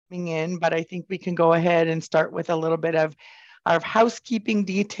in, but I think we can go ahead and start with a little bit of our housekeeping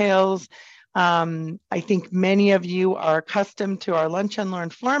details. I think many of you are accustomed to our Lunch and Learn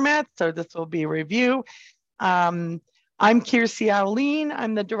format, so this will be a review. I'm Kiersey Alleen.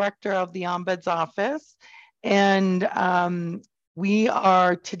 I'm the director of the Ombuds Office, and we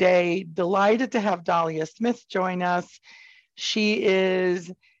are today delighted to have Dahlia Smith join us. She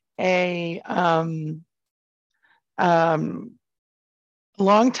is a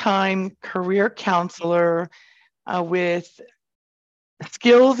longtime career counselor with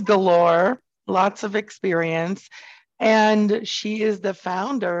skills galore, lots of experience, and she is the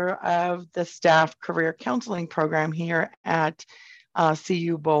founder of the staff career counseling program here at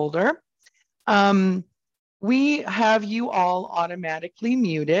CU Boulder. We have you all automatically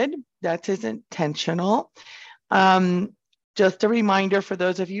muted. That is intentional. Just a reminder for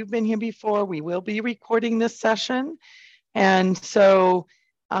those of you who've been here before, we will be recording this session. And so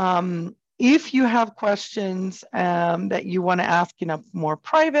if you have questions that you want to ask in a more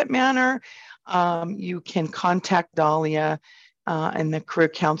private manner, you can contact Dahlia in the career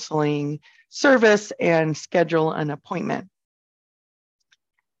counseling service and schedule an appointment.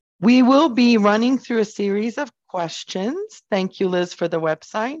 We will be running through a series of questions. Thank you, Liz, for the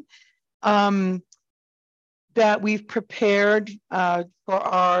website that we've prepared for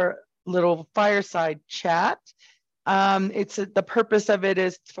our little fireside chat. The purpose of it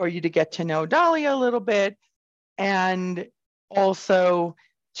is for you to get to know Dahlia a little bit, and also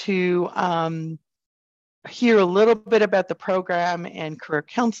to hear a little bit about the program and career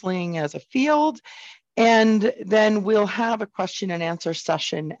counseling as a field. And then we'll have a question and answer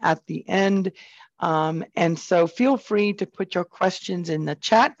session at the end. And so feel free to put your questions in the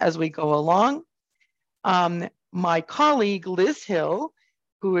chat as we go along. My colleague, Liz Hill,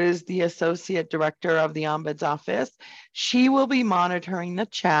 who is the Associate Director of the Ombuds Office, she will be monitoring the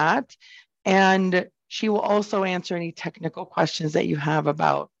chat, and she will also answer any technical questions that you have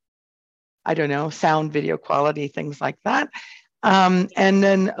about, I don't know, sound, video quality, things like that. And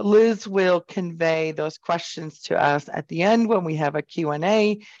then Liz will convey those questions to us at the end when we have a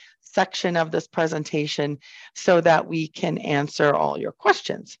Q&A section of this presentation so that we can answer all your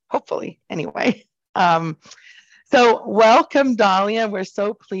questions, hopefully, anyway. So welcome, Dahlia. We're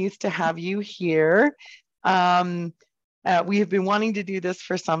so pleased to have you here. We have been wanting to do this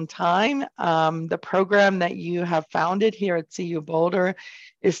for some time. The program that you have founded here at CU Boulder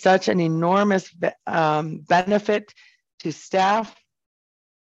is such an enormous benefit to staff.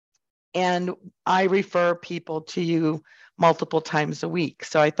 And I refer people to you multiple times a week.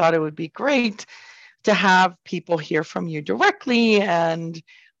 So I thought it would be great to have people hear from you directly and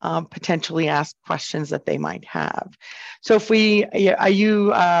potentially ask questions that they might have. So are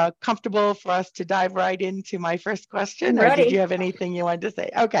you comfortable for us to dive right into my first question? Or did you have anything you wanted to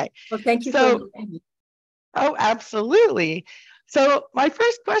say? Okay. Well, thank you for me. Oh, absolutely. So my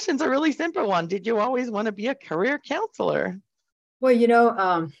first question is a really simple one. Did you always want to be a career counselor?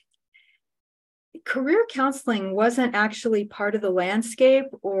 Well, career counseling wasn't actually part of the landscape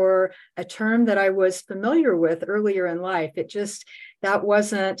or a term that I was familiar with earlier in life. That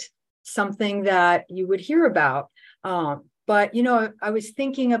wasn't something that you would hear about. But, I was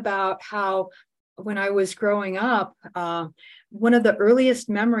thinking about how when I was growing up, one of the earliest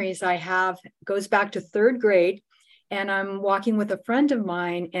memories I have goes back to third grade. And I'm walking with a friend of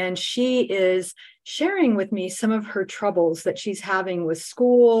mine, and she is sharing with me some of her troubles that she's having with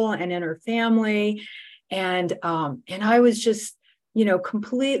school and in her family. And I was just,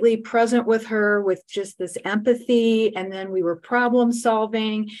 completely present with her with just this empathy. And then we were problem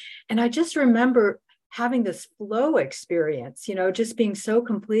solving. And I just remember having this flow experience, just being so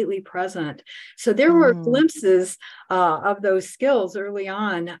completely present. So there were glimpses of those skills early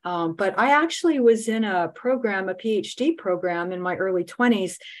on. But I actually was in a PhD program in my early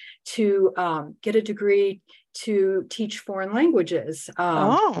 20s to get a degree to teach foreign languages.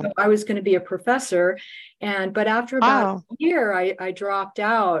 So I was going to be a professor. But after about a year, I dropped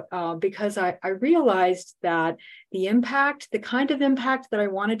out because I realized that the kind of impact that I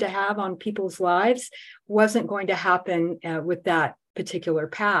wanted to have on people's lives wasn't going to happen with that particular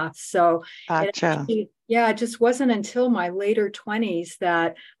path. So gotcha. it just wasn't until my later 20s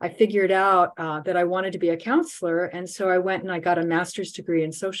that I figured out that I wanted to be a counselor. And so I went and I got a master's degree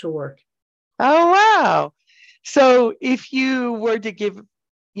in social work. Oh, wow. So if you were to give,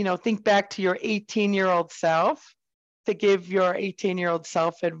 think back to your 18-year-old self, to give your 18-year-old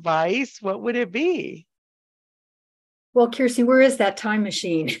self advice, what would it be? Well, Kiersey, where is that time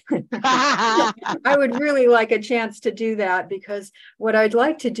machine? I would really like a chance to do that, because what I'd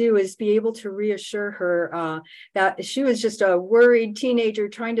like to do is be able to reassure her that she was just a worried teenager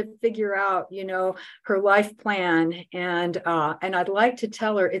trying to figure out, her life plan. And I'd like to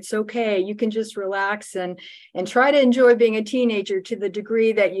tell her it's okay. You can just relax and try to enjoy being a teenager to the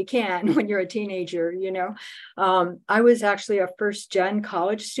degree that you can when you're a teenager. I was actually a first gen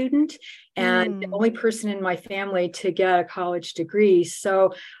college student, and the only person in my family to get a college degree.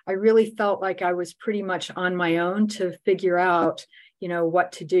 So I really felt like I was pretty much on my own to figure out,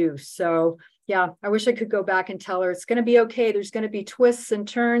 what to do. So yeah, I wish I could go back and tell her it's going to be okay. There's going to be twists and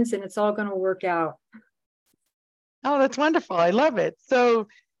turns, and it's all going to work out. Oh, that's wonderful. I love it. So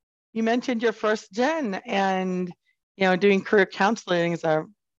you mentioned your first gen, and, doing career counseling is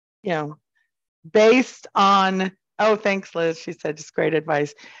based on, oh, thanks, Liz. She said just great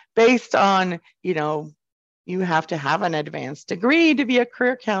advice. Based on, you have to have an advanced degree to be a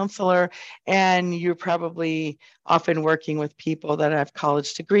career counselor, and you're probably often working with people that have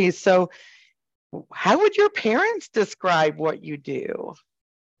college degrees. So how would your parents describe what you do?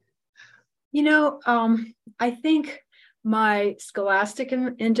 I think my scholastic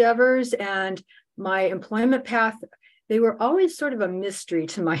endeavors and my employment path, they were always sort of a mystery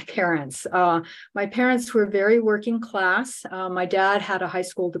to my parents. My parents were very working class. My dad had a high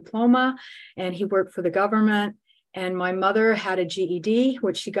school diploma and he worked for the government. And my mother had a GED,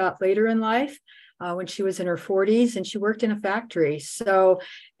 which she got later in life when she was in her 40s, and she worked in a factory. So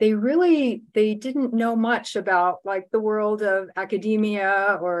they didn't know much about like the world of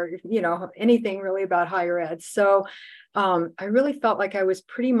academia or, anything really about higher ed. So I really felt like I was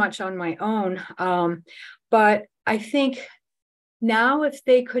pretty much on my own. But I think now if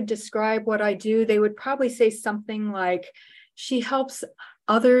they could describe what I do, they would probably say something like, she helps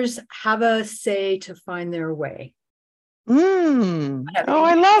others have a say to find their way. Oh,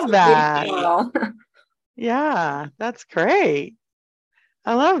 I love that. Yeah, that's great.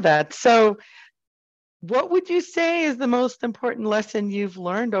 I love that. So what would you say is the most important lesson you've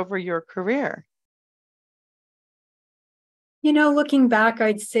learned over your career? Looking back,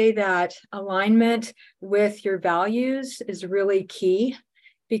 I'd say that alignment with your values is really key,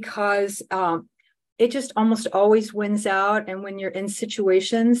 because it just almost always wins out. And when you're in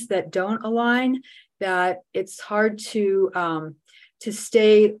situations that don't align, that it's hard to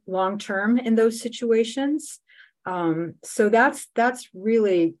stay long-term in those situations. So that's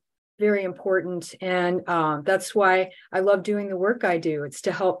really very important. And that's why I love doing the work I do. It's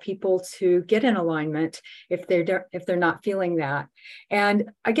to help people to get in alignment if they're not feeling that. And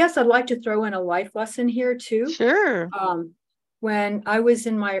I guess I'd like to throw in a life lesson here too. Sure. When I was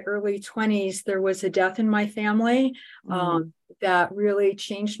in my early 20s, there was a death in my family that really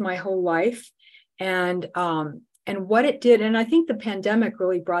changed my whole life. And what it did, and I think the pandemic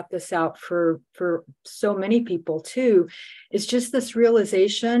really brought this out for so many people too, is just this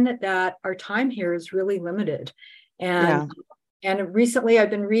realization that our time here is really limited. And recently I've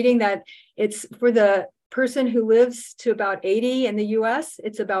been reading that it's for the person who lives to about 80 in the US,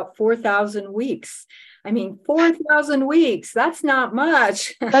 it's about 4,000 weeks. I mean, 4,000 weeks, that's not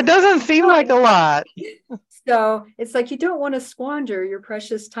much. That doesn't seem like a lot. So it's like, you don't want to squander your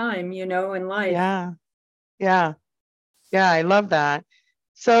precious time, in life. Yeah, I love that.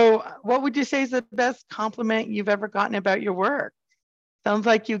 So what would you say is the best compliment you've ever gotten about your work? Sounds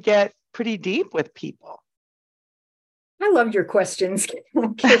like you get pretty deep with people. I love your questions.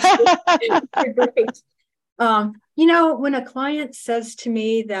 You're great. When a client says to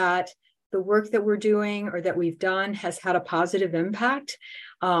me that the work that we're doing or that we've done has had a positive impact,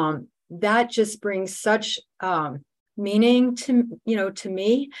 that just brings such meaning to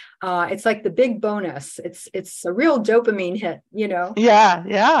me. It's like the big bonus. It's a real dopamine hit. Yeah.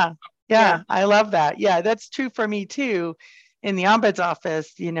 I love that. Yeah, that's true for me too. In the Ombuds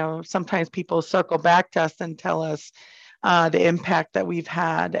Office, sometimes people circle back to us and tell us the impact that we've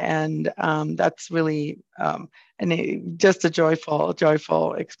had, and that's really just a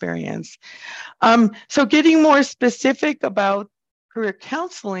joyful experience. So getting more specific about career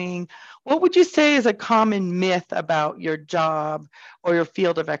counseling, what would you say is a common myth about your job or your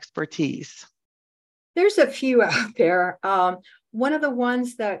field of expertise? There's a few out there. One of the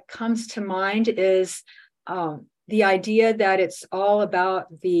ones that comes to mind is the idea that it's all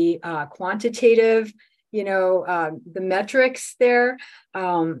about the quantitative, the metrics there,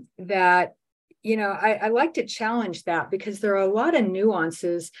 that I like to challenge that because there are a lot of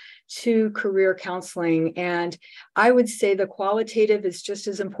nuances to career counseling. And I would say the qualitative is just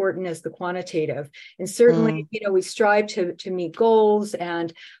as important as the quantitative. And certainly, we strive to meet goals,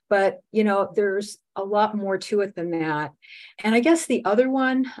 but there's a lot more to it than that. And I guess the other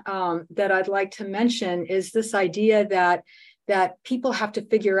one that I'd like to mention is this idea that people have to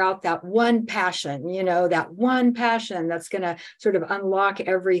figure out that one passion, that's going to sort of unlock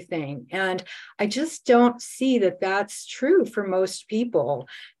everything. And I just don't see that that's true for most people,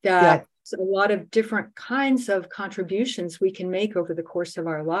 that a lot of different kinds of contributions we can make over the course of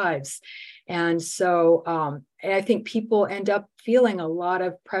our lives. And so I think people end up feeling a lot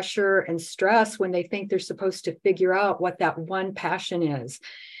of pressure and stress when they think they're supposed to figure out what that one passion is,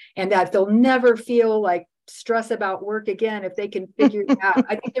 and that they'll never feel like stress about work again if they can figure it out.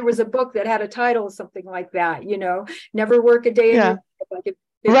 I think there was a book that had a title, something like that, never work a day in your life.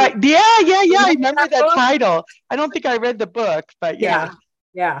 Right. Yeah. I remember that title. I don't think I read the book, but yeah.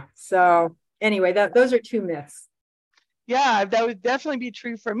 So anyway, those are two myths. Yeah, that would definitely be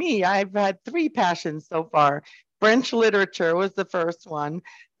true for me. I've had 3 passions so far. French literature was the first one,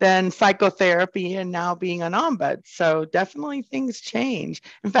 then psychotherapy, and now being an ombuds. So definitely things change.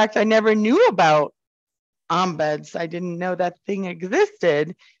 In fact, I never knew about ombuds. I didn't know that thing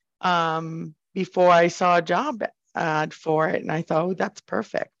existed before I saw a job ad for it. And I thought, oh, that's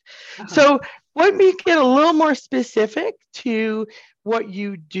perfect. So let me get a little more specific to what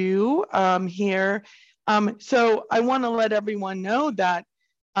you do here. So I want to let everyone know that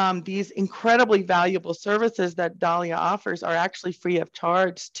these incredibly valuable services that Dahlia offers are actually free of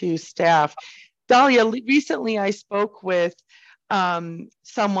charge to staff. Dahlia, recently I spoke with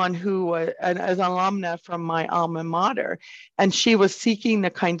someone who is an alumna from my alma mater, and she was seeking the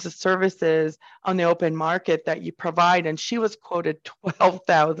kinds of services on the open market that you provide, and she was quoted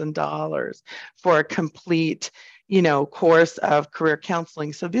 $12,000 for a complete course of career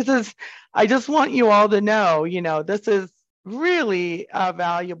counseling. So I just want you all to know, this is really a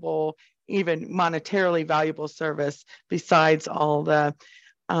valuable, even monetarily valuable service, besides all the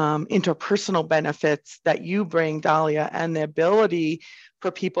interpersonal benefits that you bring, Dahlia, and the ability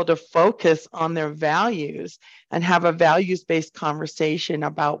for people to focus on their values and have a values-based conversation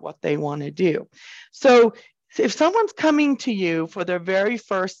about what they want to do. So if someone's coming to you for their very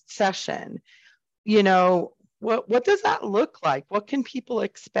first session, what does that look like? What can people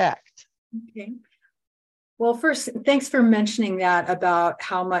expect? Okay. Well, first, thanks for mentioning that about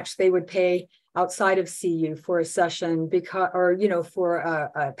how much they would pay outside of CU for a session, for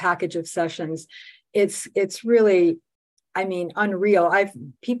a package of sessions. It's really, unreal.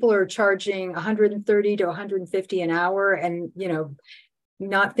 People are charging $130 to $150 an hour, and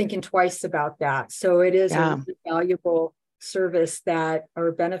not thinking twice about that. So it is a really valuable service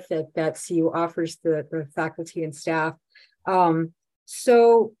or benefit that CU offers the faculty and staff.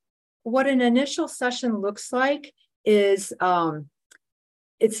 So what an initial session looks like is I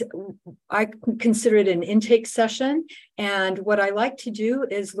consider it an intake session. And what I like to do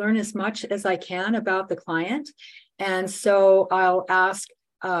is learn as much as I can about the client. And so I'll ask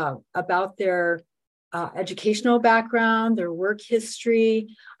about their educational background, their work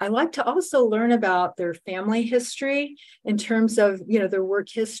history. I like to also learn about their family history in terms of, their work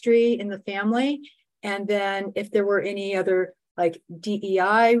history in the family. And then if there were any other like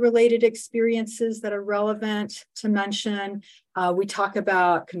DEI related experiences that are relevant to mention. We talk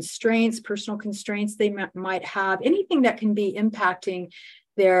about constraints, personal constraints they might have, anything that can be impacting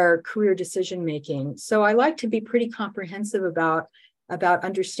their career decision making. So I like to be pretty comprehensive about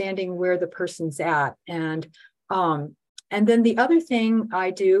understanding where the person's at. And then the other thing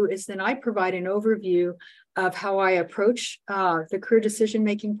I do is then I provide an overview of how I approach the career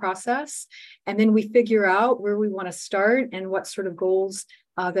decision-making process. And then we figure out where we want to start and what sort of goals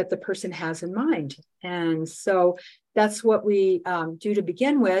that the person has in mind. And so that's what we do to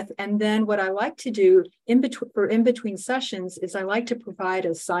begin with. And then what I like to do in between sessions is I like to provide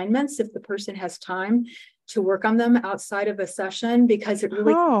assignments if the person has time to work on them outside of a session, because it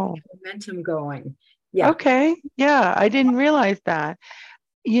really keeps momentum going. Yeah. Okay. Yeah, I didn't realize that.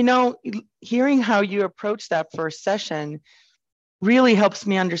 Hearing how you approach that first session really helps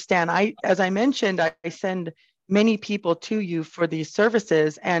me understand. As I mentioned, I send many people to you for these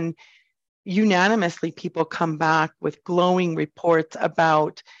services, and unanimously people come back with glowing reports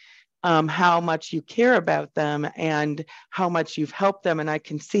about how much you care about them and how much you've helped them. And I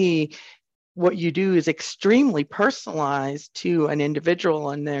can see what you do is extremely personalized to an individual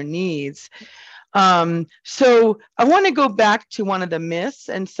and their needs. So I want to go back to one of the myths.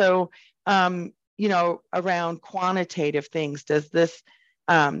 And so, around quantitative things, does this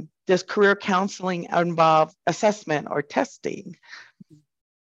Does career counseling involve assessment or testing?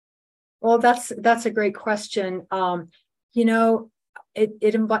 Well, that's a great question. You know,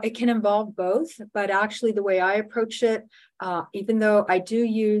 it can involve both, but actually the way I approach it, even though I do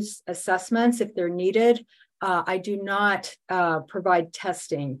use assessments if they're needed, I do not provide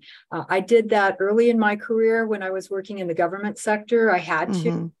testing. I did that early in my career when I was working in the government sector. I had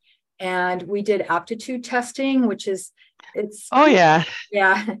to, and we did aptitude testing, which is yeah,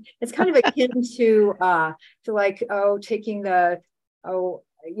 it's kind of akin to like taking the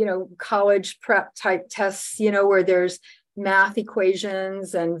college prep type tests, where there's math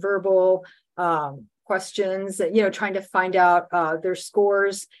equations and verbal questions, trying to find out their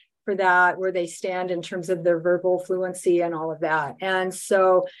scores for that, where they stand in terms of their verbal fluency and all of that. And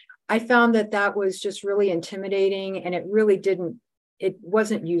so I found that was just really intimidating, and it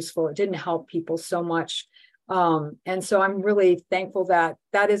wasn't useful. It didn't help people so much. And so I'm really thankful that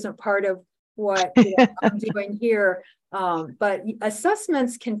isn't part of what I'm doing here. But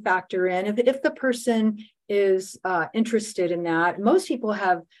assessments can factor in if the person is interested in that. Most people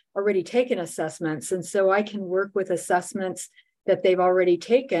have already taken assessments, and so I can work with assessments that they've already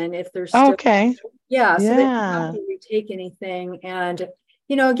taken if they're still so they don't have to retake anything. And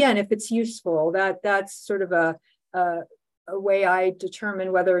again, if it's useful, that's sort of a way I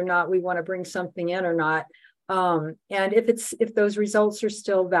determine whether or not we want to bring something in or not. And if those results are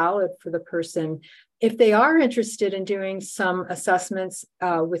still valid for the person. If they are interested in doing some assessments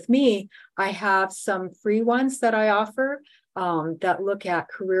with me, I have some free ones that I offer that look at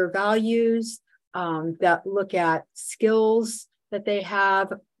career values, that look at skills that they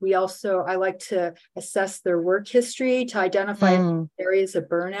have. I like to assess their work history to identify areas of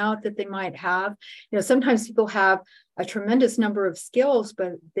burnout that they might have. Sometimes people have a tremendous number of skills,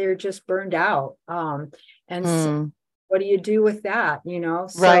 but they're just burned out. So what do you do with that?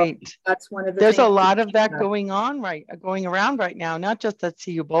 So that's one of the There's things. a lot of that going around right now, not just at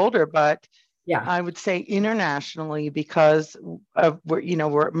CU Boulder, but I would say internationally, because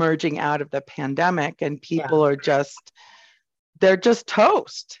we're emerging out of the pandemic, and people are they're just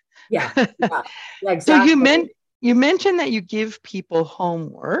toast. Exactly. So you mentioned that you give people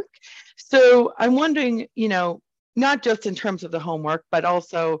homework. So I'm wondering, not just in terms of the homework, but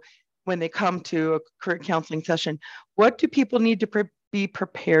also when they come to a career counseling session, what do people need to be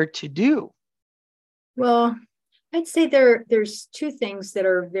prepared to do? Well, I'd say there's two things that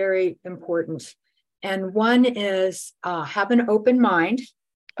are very important. And one is have an open mind.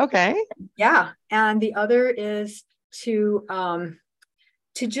 Okay. Yeah. And the other is to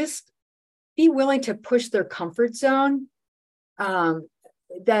just be willing to push their comfort zone.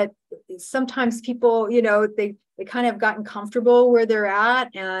 That sometimes people, they kind of gotten comfortable where they're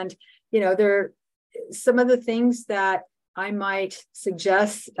at, and there some of the things that I might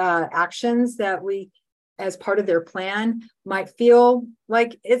suggest, actions that we, as part of their plan, might feel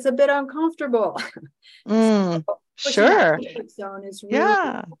like it's a bit uncomfortable. Sure. Zone is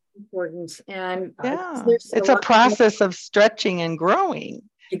really important, and it's a process of stretching and growing.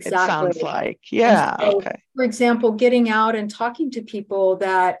 Exactly. It sounds like, okay. For example, getting out and talking to people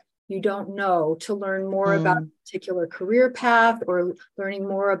that you don't know to learn more about a particular career path, or learning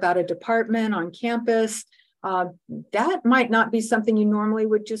more about a department on campus. That might not be something you normally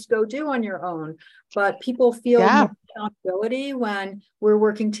would just go do on your own, but people feel more accountability when we're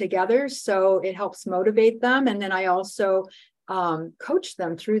working together. So it helps motivate them. And then I also coach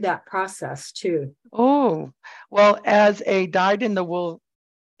them through that process too. Oh, well, as a dyed-in-the-wool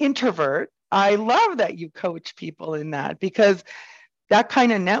introvert, I love that you coach people in that, because that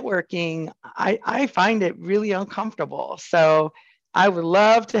kind of networking, I find it really uncomfortable. So I would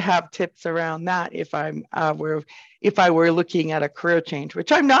love to have tips around that if I were looking at a career change,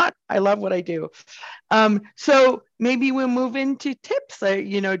 which I'm not. I love what I do. So maybe we'll move into tips.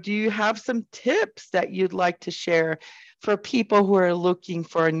 Do you have some tips that you'd like to share for people who are looking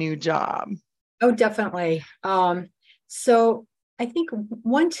for a new job? Oh, definitely. So I think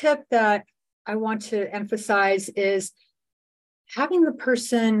one tip that I want to emphasize is having the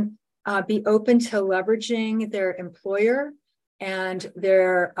person be open to leveraging their employer and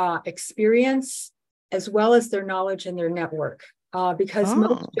their experience, as well as their knowledge and their network, because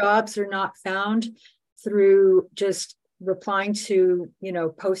most jobs are not found through just replying to,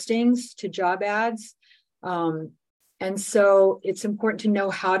 postings, to job ads. And so it's important to know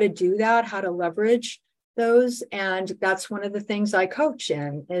how to do that, how to leverage those. And that's one of the things I coach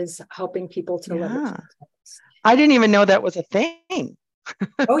in, is helping people to leverage those. I didn't even know that was a thing.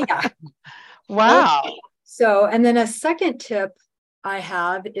 Oh, yeah. Wow. So, and then a second tip I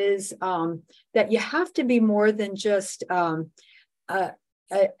have is that you have to be more than just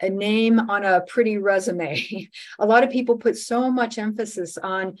a name on a pretty resume. A lot of people put so much emphasis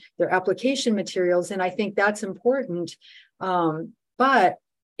on their application materials, and I think that's important. But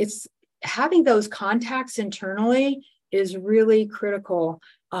it's having those contacts internally is really critical.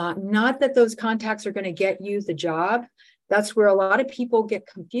 Not that those contacts are going to get you the job. That's where a lot of people get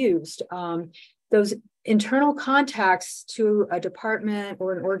confused. Those internal contacts to a department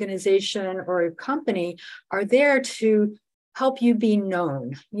or an organization or a company are there to help you be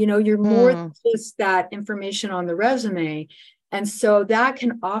known. You're more than just that information on the resume. And so that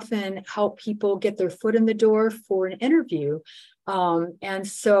can often help people get their foot in the door for an interview. And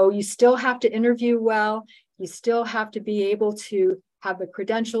so you still have to interview well. You still have to be able to have the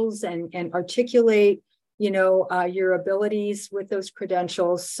credentials and articulate, your abilities with those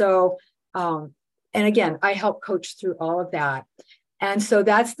credentials. So, and again, I help coach through all of that. And so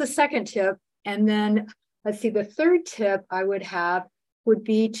that's the second tip. And then let's see, the third tip I would have would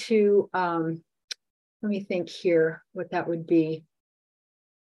be to, let me think here what that would be.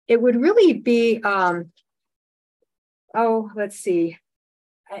 It would really be, let's see.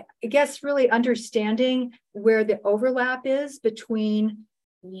 I guess really understanding where the overlap is between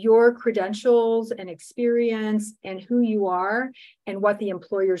your credentials and experience and who you are and what the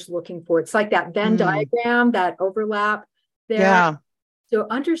employer's looking for. It's like that Venn diagram, that overlap there. Yeah. So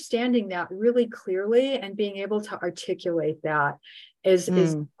understanding that really clearly and being able to articulate that is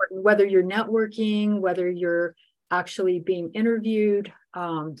important, whether you're networking, whether you're actually being interviewed.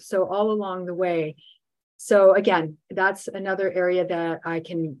 So all along the way. So again, that's another area that I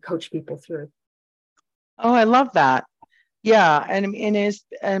can coach people through. Oh, I love that. Yeah. And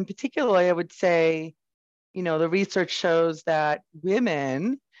particularly, I would say, the research shows that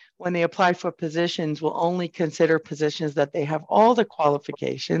women, when they apply for positions, will only consider positions that they have all the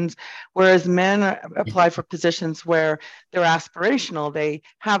qualifications, whereas men apply for positions where they're aspirational. They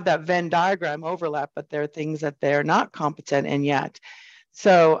have that Venn diagram overlap, but there are things that they're not competent in yet.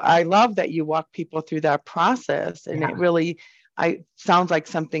 So I love that you walk people through that process, and it really sounds like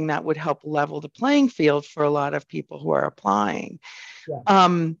something that would help level the playing field for a lot of people who are applying.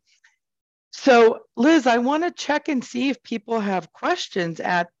 Yeah. So Liz, I want to check and see if people have questions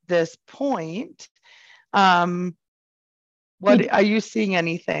at this point. What are you seeing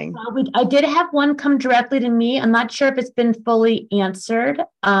anything? I did have one come directly to me. I'm not sure if it's been fully answered.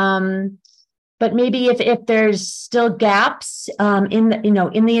 But maybe if there's still gaps in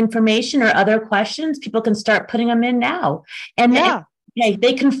the information or other questions, people can start putting them in now. And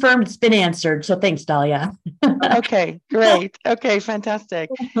they confirmed it's been answered. So thanks, Dahlia. Okay, great. Okay,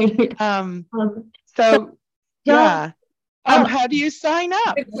 fantastic. How do you sign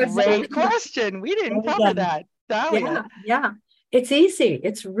up? Great question. We didn't cover that, Dahlia. Yeah. It's easy.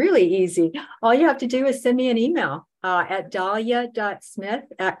 It's really easy. All you have to do is send me an email at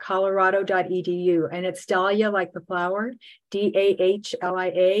dahlia.smith@colorado.edu. And it's Dahlia like the flower,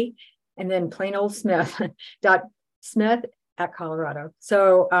 Dahlia, and then plain old Smith.Smith@Colorado.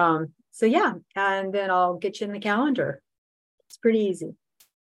 So yeah, and then I'll get you in the calendar. It's pretty easy.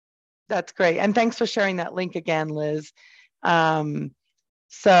 That's great. And thanks for sharing that link again, Liz. And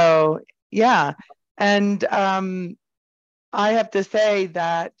I have to say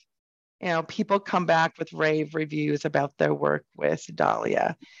that, people come back with rave reviews about their work with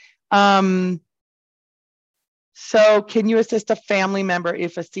Dahlia. So can you assist a family member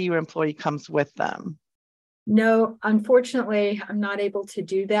if a CU employee comes with them? No, unfortunately, I'm not able to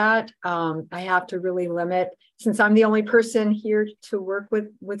do that. I have to really limit, since I'm the only person here to work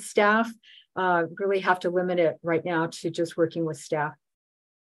with staff, really have to limit it right now to just working with staff.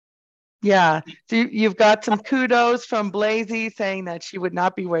 Yeah, so you've got some kudos from Blazy saying that she would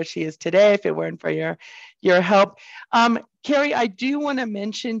not be where she is today if it weren't for your help. Carrie, I do want to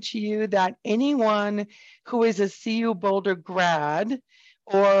mention to you that anyone who is a CU Boulder grad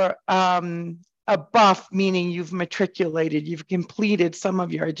or a buff, meaning you've matriculated, you've completed some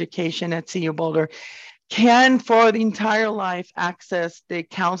of your education at CU Boulder, can for the entire life access the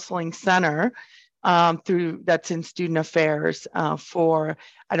counseling center that's in student affairs for,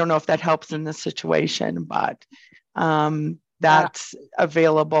 I don't know if that helps in this situation, but that's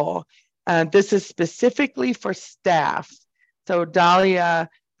available. This is specifically for staff. So Dahlia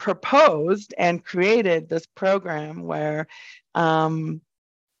proposed and created this program where, that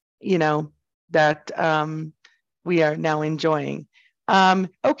we are now enjoying.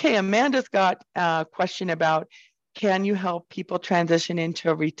 Okay, Amanda's got a question about, can you help people transition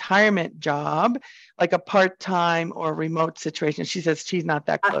into a retirement job, like a part-time or remote situation? She says she's not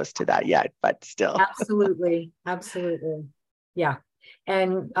that close to that yet, but still. Absolutely. Yeah.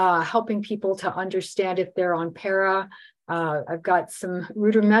 And helping people to understand if they're on para, I've got some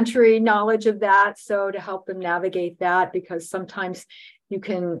rudimentary knowledge of that, so to help them navigate that, because sometimes you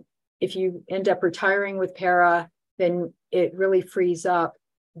can, if you end up retiring with para, then it really frees up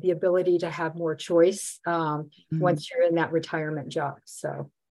the ability to have more choice once you're in that retirement job.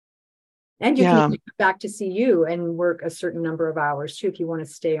 So, and you can come back to CU and work a certain number of hours too if you want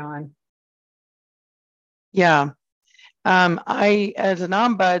to stay on. Yeah. I, as an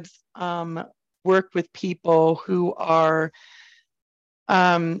ombuds, work with people who are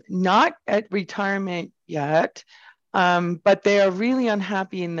not at retirement yet, but they are really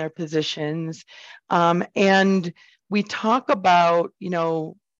unhappy in their positions. And we talk about, you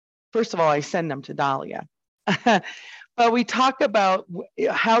know, first of all, I send them to Dahlia. But we talk about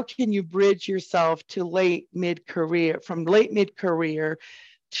how can you bridge yourself to late mid-career, from late mid-career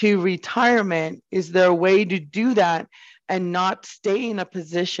to retirement. Is there a way to do that and not stay in a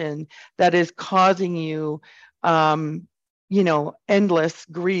position that is causing you, you know, endless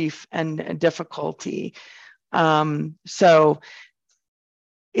grief and difficulty? So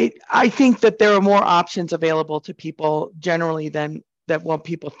I think that there are more options available to people generally than what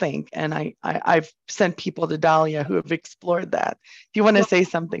people think. And I've sent people to Dahlia who have explored that. Do you want to say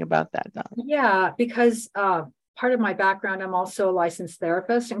something about that, Dahlia? Yeah, because part of my background, I'm also a licensed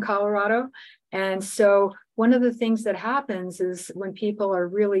therapist in Colorado. And so one of the things that happens is when people are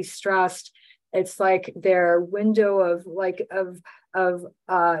really stressed, it's like their window of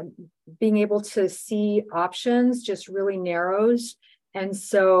being able to see options just really narrows. And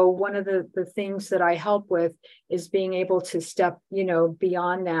so one of the things that I help with is being able to step, you know,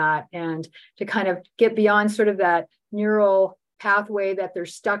 beyond that and to kind of get beyond sort of that neural pathway that they're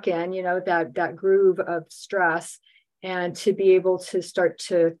stuck in, you know, that groove of stress, and to be able to start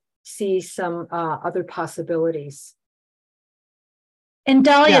to see some other possibilities. And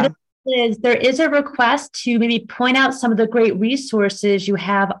Dahlia, there is a request to maybe point out some of the great resources you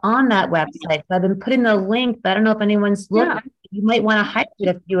have on that website. So I've been putting the link, but I don't know if anyone's looked. Yeah. You might want to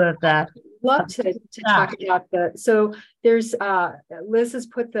highlight a few of the. Love to talk about so there's Liz has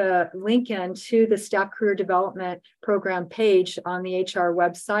put the link in to the Staff Career Development Program page on the HR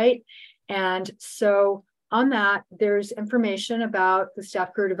website. And so on that, there's information about the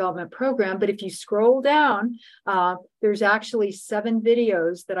Staff Career Development Program. But if you scroll down, there's actually 7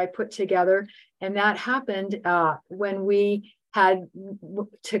 videos that I put together. And that happened when we had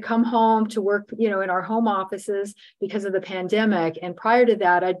to come home to work, you know, in our home offices because of the pandemic. And prior to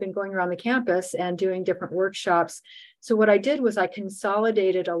that, I'd been going around the campus and doing different workshops. So what I did was I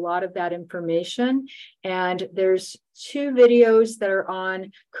consolidated a lot of that information. And there's 2 videos that are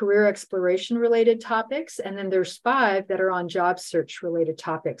on career exploration related topics. And then there's 5 that are on job search related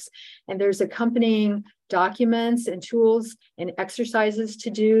topics. And there's accompanying documents and tools and exercises to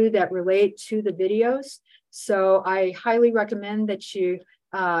do that relate to the videos. So I highly recommend that you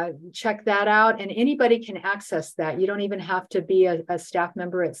check that out, and anybody can access that. You don't even have to be a staff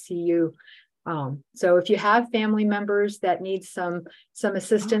member at CU. So if you have family members that need some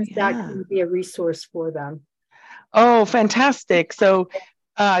assistance, that can be a resource for them. Oh, fantastic. So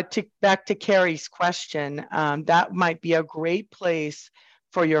back to Carrie's question, that might be a great place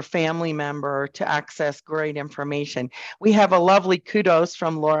for your family member to access great information. We have a lovely kudos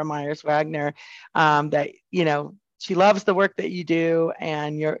from Laura Myers-Wagner that, you know, she loves the work that you do,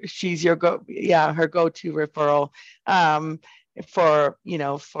 and she's your her go-to referral for, you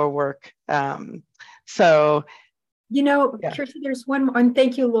know, for work. So, you know, Kirsty, there's one more, and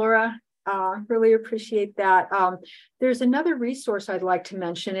thank you, Laura. Really appreciate that. There's another resource I'd like to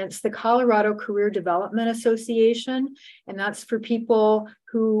mention. It's the Colorado Career Development Association, and that's for people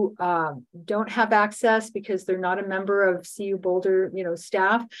who don't have access because they're not a member of CU Boulder, you know,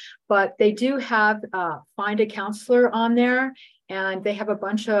 staff, but they do have Find a Counselor on there, and they have a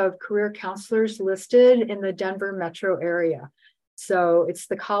bunch of career counselors listed in the Denver metro area. So it's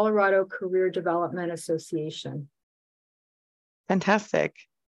the Colorado Career Development Association. Fantastic.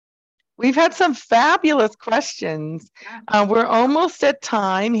 We've had some fabulous questions. We're almost at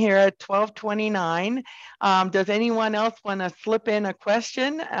time here at 12:29. Does anyone else want to slip in a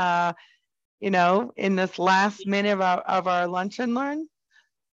question, you know, in this last minute of our lunch and learn?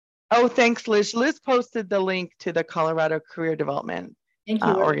 Oh, thanks, Liz. Liz posted the link to the Colorado Career Development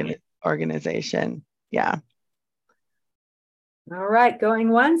organization. Yeah. All right, going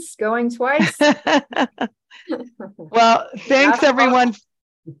once, going twice. Well, thanks everyone.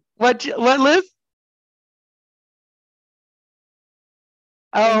 What, Liz?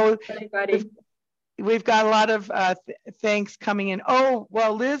 Oh, we've got a lot of thanks coming in. Oh,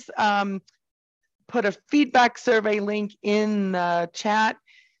 well, Liz put a feedback survey link in the chat.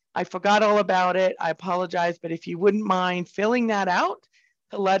 I forgot all about it. I apologize, but if you wouldn't mind filling that out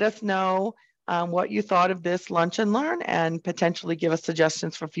to let us know what you thought of this lunch and learn and potentially give us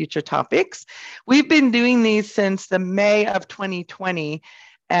suggestions for future topics. We've been doing these since the May of 2020.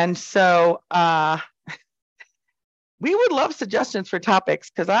 And so we would love suggestions for topics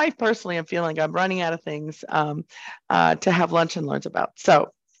because I personally am feeling I'm running out of things to have lunch and learns about.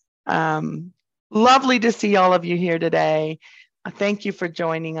 So lovely to see all of you here today. Thank you for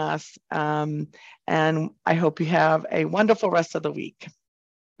joining us. And I hope you have a wonderful rest of the week.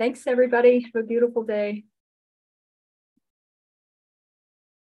 Thanks, everybody. Have a beautiful day.